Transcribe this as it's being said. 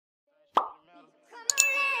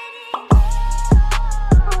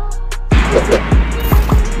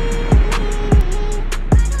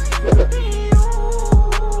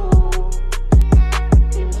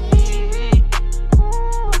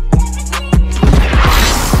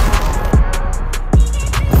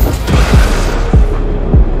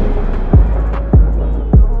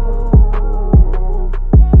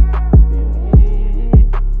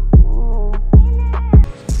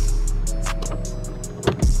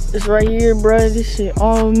This right here, bro. This shit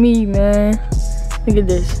all me, man. Look at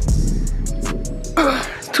this.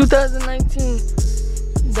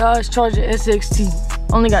 2019 Dodge Charger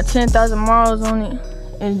SXT. Only got 10,000 miles on it.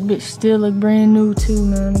 And this bitch still look brand new too,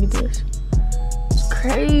 man. Look at this. It's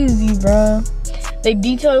crazy, bro. They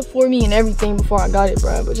detailed it for me and everything before I got it,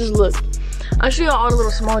 bro. But just look. I'll show you all the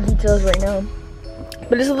little small details right now.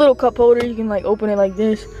 But it's a little cup holder. You can like open it like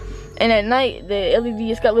this. And at night, the LED,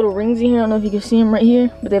 it's got little rings in here. I don't know if you can see them right here,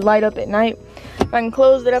 but they light up at night. I can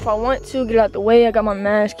close it if I want to, get it out the way. I got my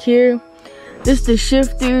mask here. The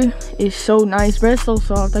shifter is so nice, bro. It's so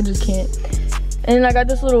soft, I just can't. And I got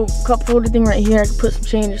this little cup holder thing right here. I can put some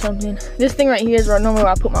change or something. This thing right here is where normally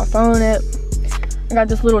I put my phone at. I got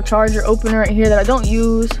this little charger opener right here that I don't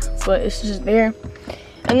use, but it's just there.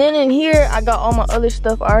 And then in here, I got all my other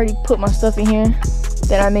stuff. I already put my stuff in here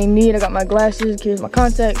that I may need. I got my glasses in case my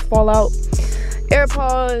contacts fall out,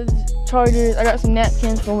 AirPods, chargers. I got some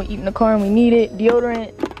napkins for when we eat in the car and we need it,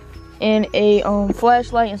 deodorant, and a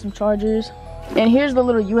flashlight and some chargers. And here's the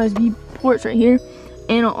little USB ports right here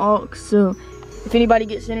and an aux. So if anybody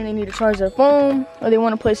gets in and they need to charge their phone or they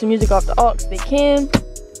want to play some music off the aux, they can.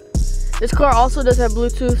 This car also does have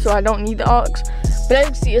Bluetooth, so I don't need the aux. But as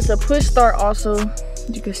you can see, it's a push start also,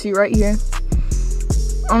 as you can see right here.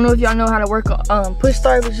 I don't know if y'all know how to work push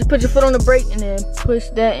start, but just put your foot on the brake and then push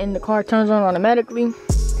that and the car turns on automatically.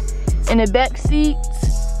 And the back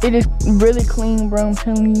seats, it is really clean, bro. I'm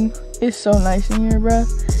telling you, it's so nice in here, bro.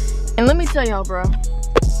 And let me tell y'all, bro,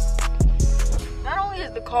 not only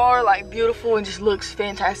is the car like beautiful and just looks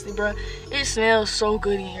fantastic, bro, it smells so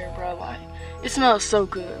good in here, bro. Like, it smells so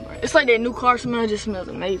good, bro. It's like that new car smell, just smells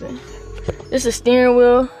amazing. This is a steering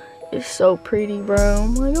wheel. It's so pretty, bro. Oh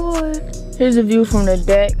my god. Here's a view from the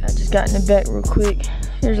deck. I just got in the back real quick.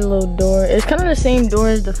 Here's a little door. It's kind of the same door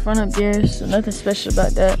as the front up there, so nothing special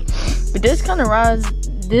about that. But this kind of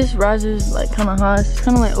rises like kind of high. It's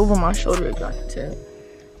kind of like over my shoulder, if I can tell.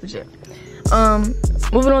 But yeah.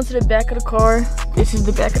 Moving on to the back of the car. This is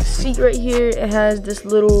the back of the seat right here. It has this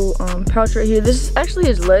little pouch right here. This actually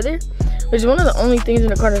is leather, which is one of the only things in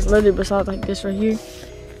the car that's leather besides like this right here.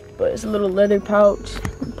 But it's a little leather pouch.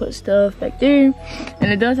 Put stuff back there,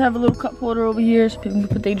 and it does have a little cup holder over here so people can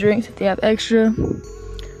put their drinks if they have extra.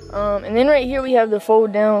 And then right here we have the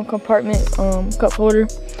fold down compartment cup holder,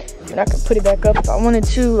 and I can put it back up if I wanted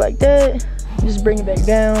to, like that. Just bring it back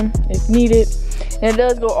down if needed. And it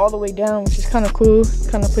does go all the way down, which is kind of cool.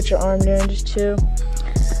 Kind of put your arm there and just chill.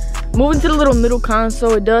 Moving to the little middle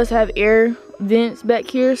console, it does have air vents back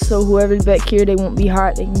here, so whoever's back here, they won't be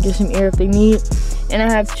hot. They can get some air if they need. And I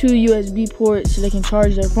have 2 USB ports so they can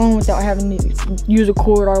charge their phone without having to use a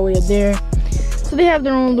cord all the way up there. So they have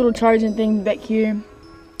their own little charging thing back here.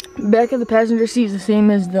 Back of the passenger seat is the same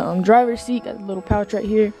as the driver's seat. Got a little pouch right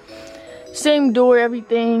here. Same door,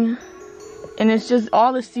 everything. And it's just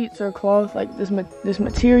all the seats are cloth, like this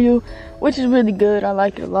material, which is really good. I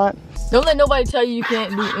like it a lot. Don't let nobody tell you you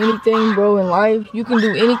can't do anything, bro, in life. You can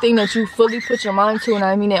do anything that you fully put your mind to, and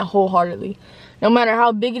I mean that wholeheartedly. No matter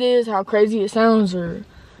how big it is, how crazy it sounds, or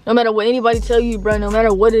no matter what anybody tell you, bro, no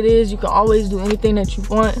matter what it is, you can always do anything that you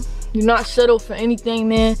want. Do not settle for anything,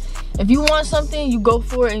 man. If you want something, you go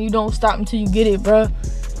for it and you don't stop until you get it, bro.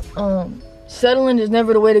 Settling is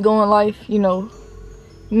never the way to go in life, you know.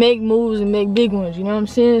 Make moves and make big ones, you know what I'm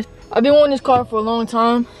saying? I've been wanting this car for a long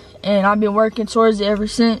time, and I've been working towards it ever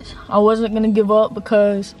since. I wasn't gonna give up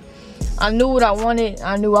because I knew what I wanted.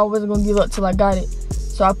 I knew I wasn't gonna give up till I got it.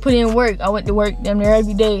 So I put in work. I went to work damn near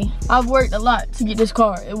every day. I've worked a lot to get this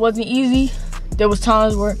car. It wasn't easy. There was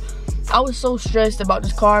times where I was so stressed about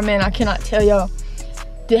this car, man. I cannot tell y'all.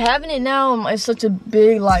 Having it now is such a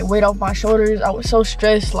big like weight off my shoulders. I was so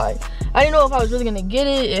stressed. Like, I didn't know if I was really gonna get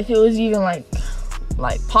it, if it was even like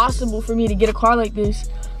possible for me to get a car like this.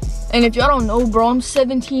 And if y'all don't know, bro, I'm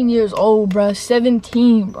 17 years old, bro.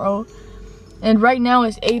 17, bro. And right now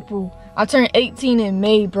it's April. I turned 18 in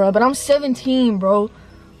May, bro. But I'm 17, bro.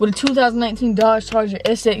 With a 2019 Dodge Charger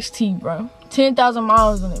SXT, bro. 10,000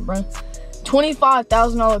 miles on it, bro.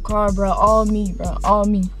 $25,000 car, bro. All me, bro. All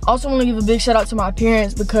me. Also want to give a big shout out to my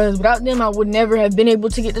parents, because without them, I would never have been able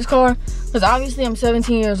to get this car. Because obviously I'm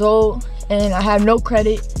 17 years old and I have no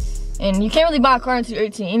credit. And you can't really buy a car until you're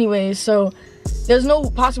 18 anyways. So there's no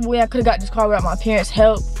possible way I could have got this car without my parents'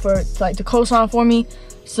 help to co-sign for me.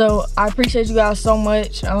 So I appreciate you guys so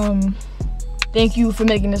much. Thank you for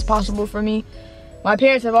making this possible for me. My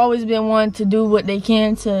parents have always been one to do what they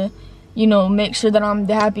can to, you know, make sure that I'm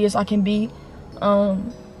the happiest I can be.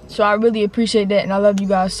 So I really appreciate that, and I love you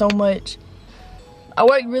guys so much. I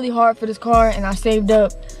worked really hard for this car, and I saved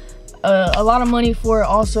up a lot of money for it.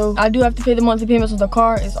 Also, I do have to pay the monthly payments on the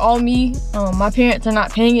car. It's all me. My parents are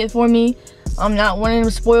not paying it for me. I'm not one of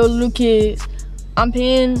them spoiled little kids. I'm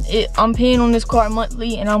paying on this car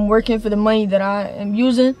monthly, and I'm working for the money that I am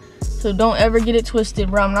using. So don't ever get it twisted,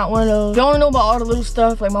 bro. I'm not one of those. If y'all wanna know about all the little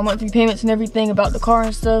stuff, like my monthly payments and everything about the car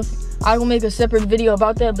and stuff, I will make a separate video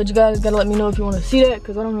about that, but you guys gotta let me know if you wanna see that,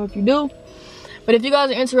 because I don't know if you do. But if you guys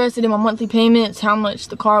are interested in my monthly payments, how much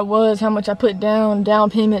the car was, how much I put down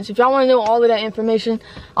payments, if y'all wanna know all of that information,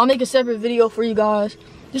 I'll make a separate video for you guys,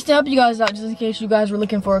 just to help you guys out, just in case you guys were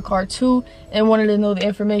looking for a car too, and wanted to know the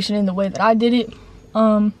information in the way that I did it.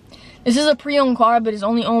 This is a pre-owned car, but it's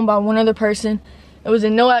only owned by one other person. It was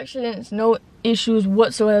in no accidents, no issues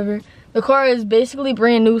whatsoever. The car is basically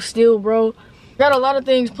brand new still, bro. Got a lot of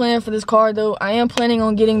things planned for this car though. I am planning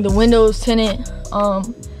on getting the windows tinted.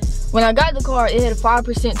 When I got the car, it had a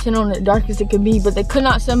 5% tint on it, darkest it could be, but they could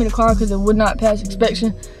not sell me the car because it would not pass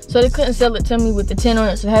inspection. So they couldn't sell it to me with the tint on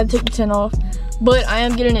it, so I had to take the tint off. But I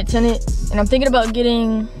am getting it tinted, and I'm thinking about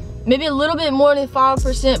getting maybe a little bit more than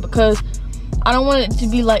 5% because I don't want it to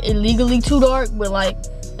be like illegally too dark, but like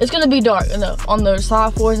it's gonna be dark enough on the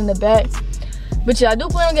side floors and the back. But yeah, I do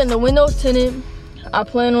plan on getting the windows tinted. I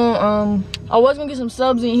plan on I was gonna get some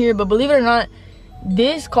subs in here, but believe it or not,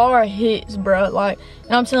 this car hits, bro. Like,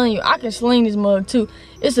 and I'm telling you, I can sling this mug too.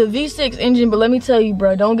 It's a V6 engine, but let me tell you,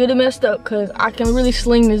 bro, don't get it messed up, cause I can really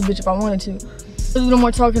sling this bitch if I wanted to. No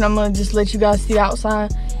more talking, I'm gonna just let you guys see the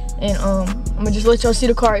outside, and I'm gonna just let y'all see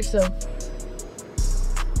the car itself.